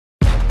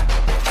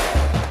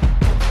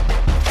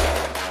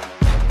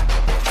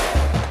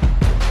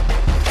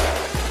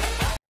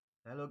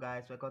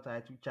guys, welcome to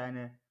our YouTube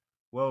channel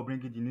where we'll bring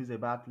you the news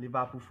about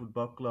Liverpool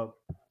Football Club.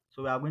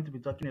 So we are going to be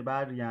talking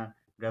about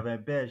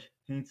Gravenberch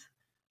hints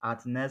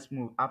at next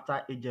move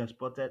after agents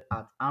spotted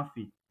at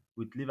Anfield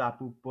with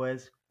Liverpool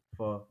poised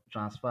for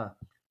transfer.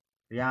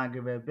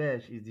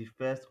 Gravenberch is the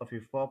first of a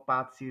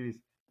four-part series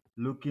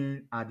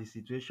looking at the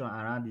situation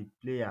around the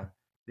player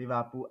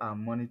Liverpool are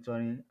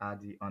monitoring at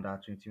the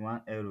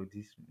Under-21 Euro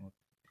this month.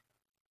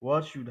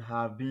 What should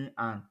have been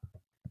an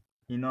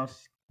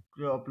innocuous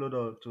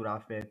upload to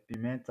Rafael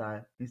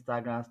Pimenta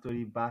Instagram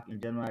story back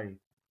in January.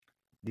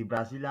 The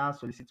Brazilian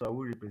solicitor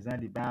who represents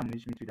the Bayern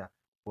Munich midfielder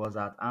was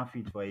at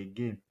Anfield for a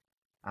game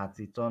at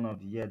the turn of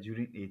the year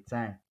during a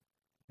time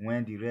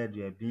when the Reds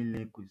were being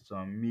linked with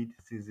some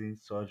mid-season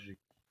surgery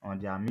on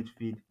their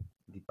midfield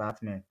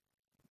department.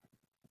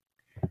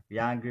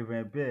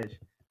 Gravenberch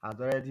has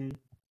already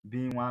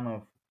been one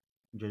of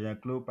Jurgen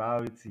Klopp's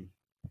priorities.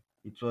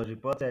 It was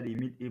reported in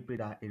mid-April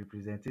that a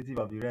representative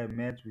of the Reds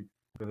met with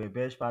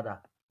Gravenberch's father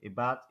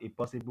about a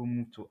possible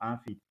move to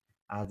Anfield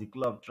as the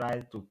club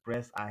tried to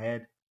press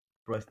ahead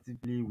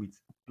proactively with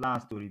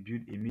plans to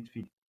rebuild a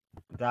midfield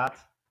that,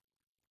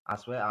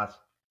 as well as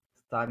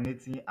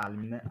stagnating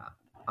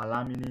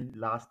alarmingly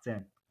last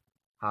term,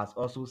 has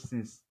also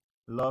since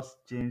lost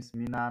James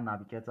Milner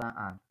Navigator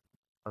and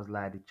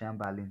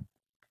Oxlade-Chamberlain.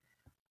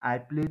 I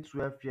played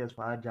 12 years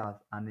for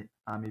Ajax and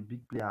I'm a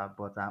big player,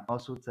 but I'm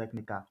also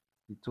technical,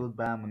 he told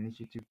Bayern Munich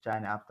YouTube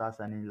channel after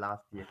signing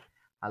last year.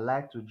 I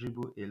like to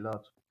dribble a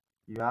lot.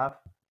 You have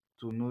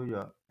to know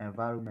your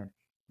environment.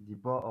 The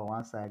ball on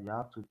one side, you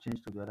have to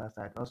change to the other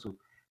side. Also,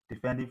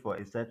 defending for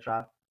a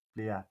central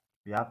player,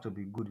 you have to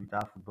be good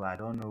without football. I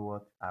don't know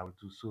what I will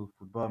do, so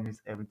football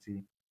means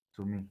everything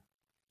to me.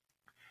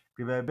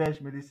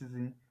 Gravenberch's middle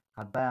season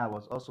at Bayern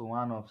was also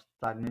one of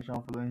stagnation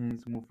following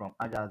his move from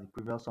Ajax the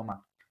previous summer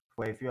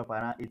for a fee of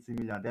around 80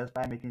 million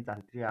despite making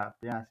 33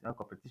 appearances in all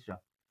competition.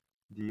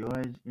 The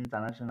Orange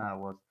international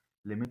was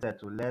limited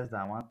to less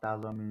than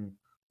 1,000 minutes,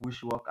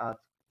 which worked out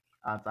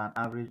at an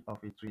average of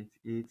a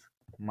 28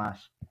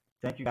 match.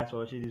 Thank you guys for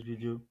watching this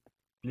video.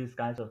 Please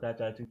kindly subscribe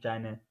to our YouTube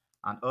channel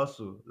and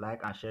also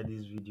like and share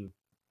this video.